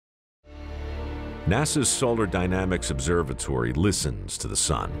NASA's Solar Dynamics Observatory listens to the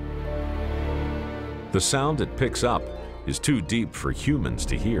sun. The sound it picks up is too deep for humans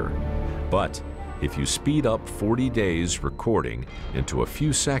to hear. But if you speed up 40 days recording into a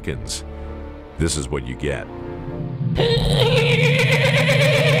few seconds, this is what you get.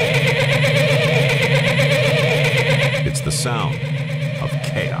 It's the sound of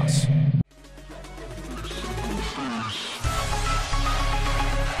chaos.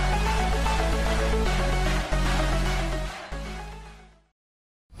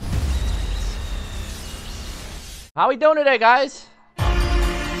 How we doing today, guys?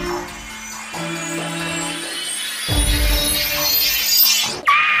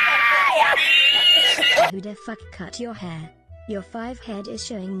 Who the fuck cut your hair? Your 5 head is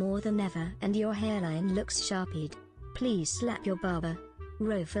showing more than ever and your hairline looks sharpied. Please slap your barber.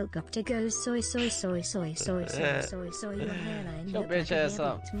 Rofilcopter goes soy soy soy soy soy soy soy soy. Your hairline Your looks bitch like a ass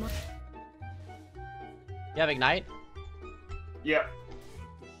up. haircut. You have Ignite? Yep.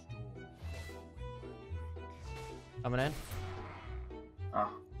 Coming in? Oh.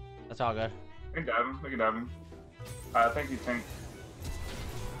 That's all good. We can dive him. We can dive him. Thank you, Tank.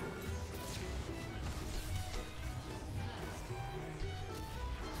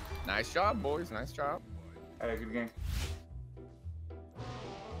 Nice job, boys. Nice job. Hey, good game.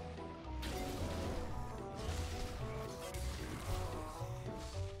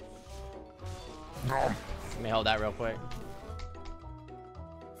 Let me hold that real quick.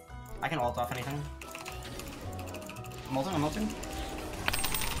 I can ult off anything. I'm ulting, I'm ulting.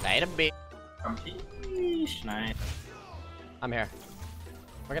 Wait a bit. Sheesh, nice. I'm here.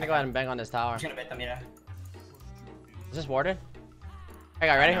 We're gonna go ahead and bang on this tower. I'm just gonna bait them, yeah. Is this warded? Hey,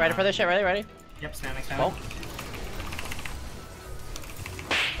 guys, ready? Ready for this shit? Ready? Yep, spamming, spamming.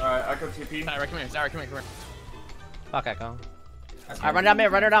 Oh. Alright, I go TP. Sorry, come here. Sorry, come here. Fuck Echo. That's Alright, run it down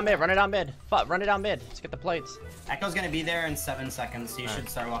mid, run it down mid, run it down mid. Fuck, run it down mid. Let's get the plates. Echo's gonna be there in 7 seconds, so you should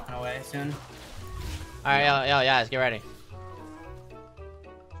start walking away soon. Alright, yo, let's get ready.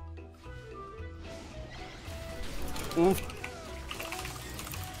 Oof.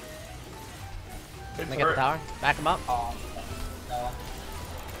 Let me get the tower. Back him up. Oh, no.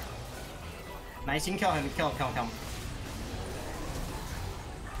 Nice, you can kill him, kill him.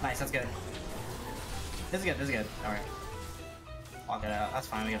 Nice, that's good. This is good. Alright. Walk it out. That's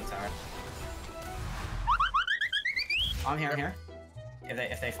fine, we got the tower. I'm here.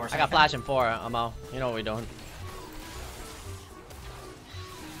 If they force I got flash in 4, Amo. You know what we're doing.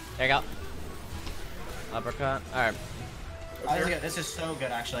 There you go. Uppercut. Alright. Oh, this is good. This is so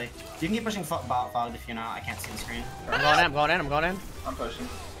good, actually. You can keep pushing Fogged if you're not. I can't see the screen. I'm going in. I'm pushing.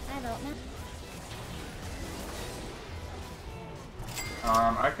 I don't know.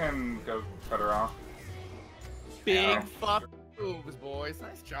 I can go cut her off. Big fuck moves, boys.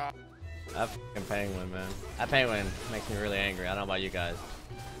 Nice job. That fucking penguin, man. That penguin makes me really angry. I don't know about you guys.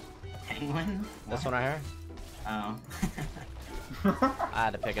 Penguin? This one right here? Oh. I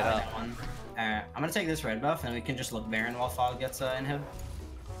had to pick it up. Alright, I'm gonna take this red buff, and we can just look Baron while Fog gets inhib.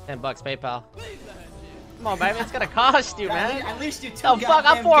 $10 PayPal. Come on, baby. It's gonna cost you, man. At least you Oh, fuck.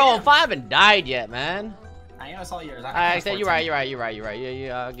 I'm 405 and died yet, man. I know it's all yours. I said you're right.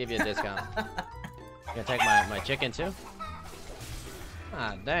 Yeah, I'll give you a discount. You gonna take my chicken too?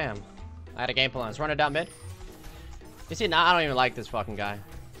 Ah, damn. I had a game plan. Let's run it down mid. You see, now I don't even like this fucking guy.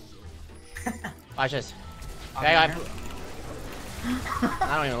 Watch this. Okay, I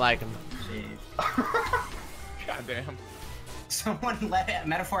don't even like him. Jeez. Goddamn. Someone let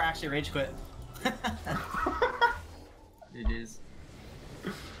Metaphor actually rage quit. It is.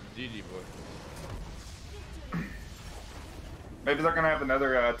 GG, boy. Maybe they're gonna have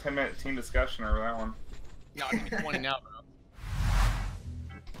another 10-minute team discussion over that one. No, it's 20 now, bro.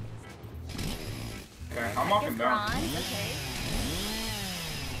 Okay, I'm walking down. Okay.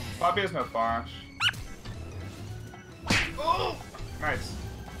 Bobby has no flash. Oh! Nice.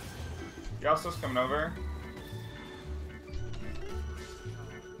 Yasuo's coming over.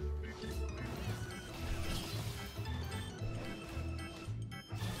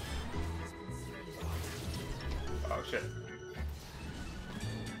 Oh shit.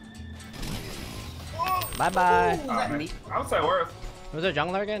 Bye bye. Oh, man. Outside worth. Was there a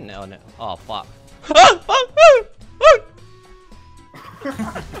jungler again? No. Oh fuck.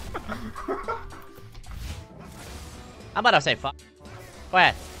 I'm about to say fuck. Go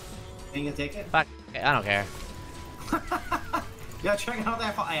ahead. You gonna take it? Fuck. I don't care. Yo, Trick, how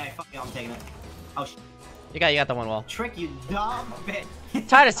that fuck yeah, I'm taking it. Oh shit. You got the one wall. Trick, you dumb bitch.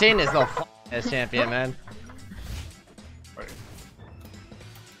 Tired of seeing this little ass champion, man. Wait.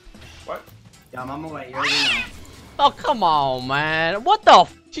 What? Yeah, I'm on my way. You already know. Oh come on, man. What the?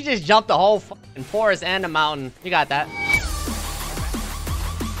 She just jumped the whole fucking forest and the mountain. You got that.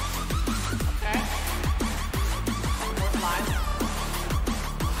 Okay.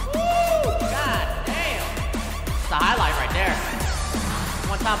 Woo! God damn. It's the highlight right there.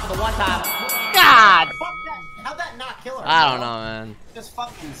 One time for the one time. God! How'd that not kill her? I don't know, man. Just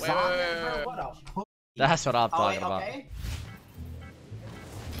fucking saw it, bro. What a pussy. That's what I'm talking about. Okay.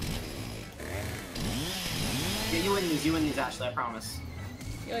 Yeah, you win these, Ashley, I promise.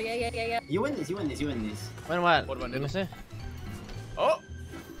 Yeah. You win these. Win what? What do I Let me do? see. Oh!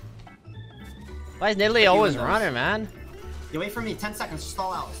 Why is Nidalee always running, man? You wait for me, 10 seconds,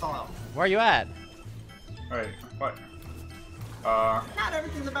 stall out. Where are you at? Wait, what? Not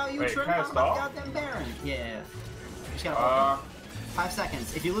everything's about you, Wait, Trim. can I I'm about stall? goddamn Baron. Yeah. You just gotta 5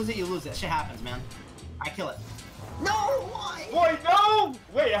 seconds. If you lose it, you lose it. Shit happens, man. I kill it. No! Why? Wait, no!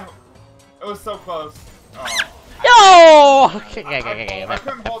 Wait, it was so close. Oh. Yo! I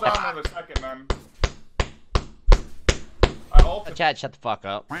couldn't hold down another second, man. I ulted. Chat, shut the fuck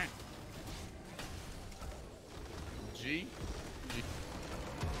up. G.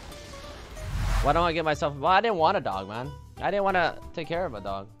 Why don't I get myself? Well, I didn't want a dog, man. I didn't want to take care of a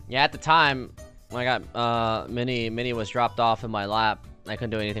dog. Yeah, at the time when I got Minnie was dropped off in my lap. I couldn't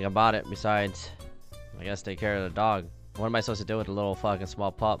do anything about it besides, I guess, take care of the dog. What am I supposed to do with a little fucking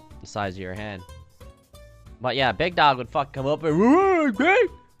small pup the size of your hand? But yeah, big dog would fucking come up and big,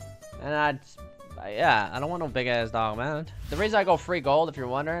 and yeah, I don't want no big ass dog, man. The reason I go free gold, if you're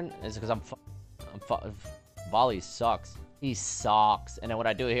wondering, is because Volley sucks. He sucks. And then what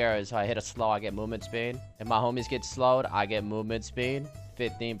I do here is I hit a slow, I get movement speed. If my homies get slowed, I get movement speed,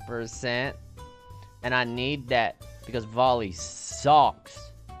 15%, and I need that because Volley sucks.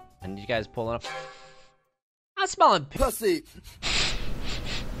 And you guys pulling up. I'm smelling pussy.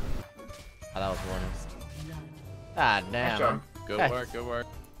 Oh, that was warning. God damn. Man. Good Okay. work, good work.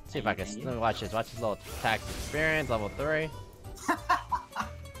 See if I can. Let me watch this. Watch this little tax experience, level 3. You're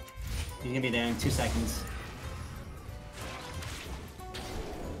gonna be there in 2 seconds.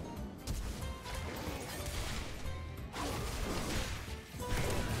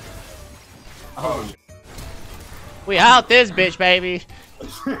 Oh, We out this bitch, baby.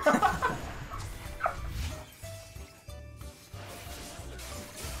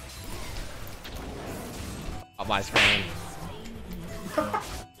 On my screen.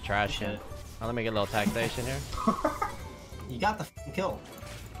 Trash shit. Now let me get a little taxation here. You got the f***ing kill.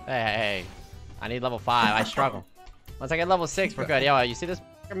 Hey. I need level 5. I struggle. Once I get level 6, we're good. Yo, you see this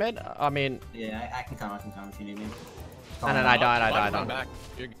mid? I mean... Yeah, I can come if you need me. No, I Come don't. back.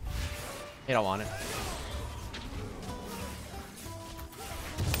 You're good. You don't want it.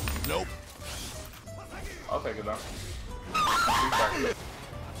 Nope. I'll take it though.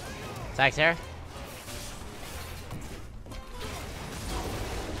 Tax here.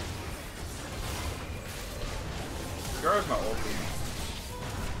 Girl's not ulti.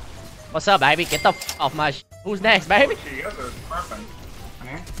 What's up, baby? Get the f off my sh. Who's next, baby? You guys are smurfing. Come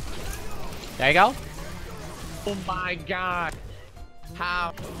here. There you go. Oh my god.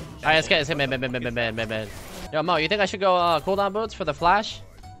 How? Alright, let's get mid. Yo, Mo, you think I should go cooldown boots for the flash?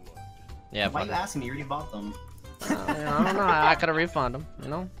 Yeah, Why fuck you it. asking me? You already bought them. I don't know. I could have refunded them, you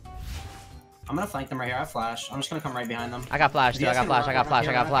know? I'm gonna flank them right here. I have flash. I'm just gonna come right behind them. I got flash, dude. You I guys got can flash. run I got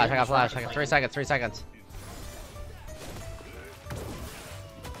here, flash. run here. 3 seconds. 3 seconds.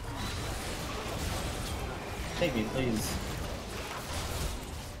 Take me, please.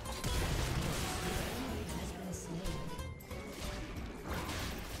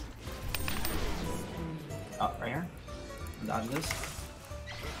 Oh, right here. Dodge this.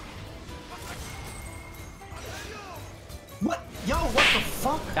 What? Yo, what the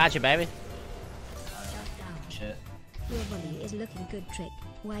fuck? Got you, baby. Shit. Your volley is looking good, Trick.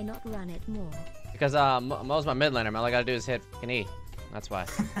 Why not run it more? Because Mo's my mid laner, man. All I gotta do is hit fucking E. That's why.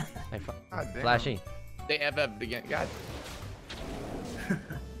 Like, flash E. They FF'd again. God.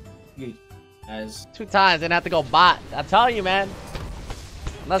 You guys. 2 times, didn't have to go bot. I'm telling you, man.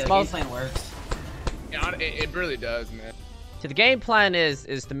 Unless Yeah, the game most. plan works. Yeah, it really does, man. So the game plan is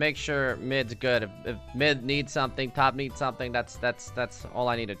to make sure mid's good. If mid needs something, top needs something, that's all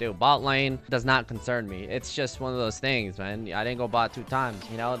I need to do. Bot lane does not concern me. It's just one of those things, man. I didn't go bot 2 times.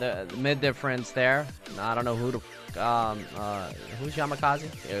 You know, the mid difference there. I don't know who to who's Yamakaze?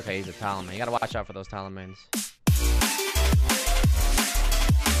 Okay, he's a talent man. You gotta watch out for those talent mains.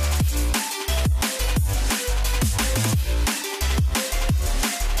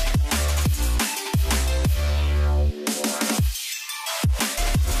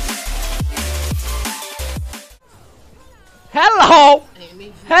 Hello!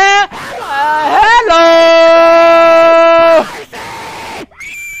 Hello!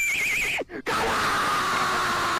 Go!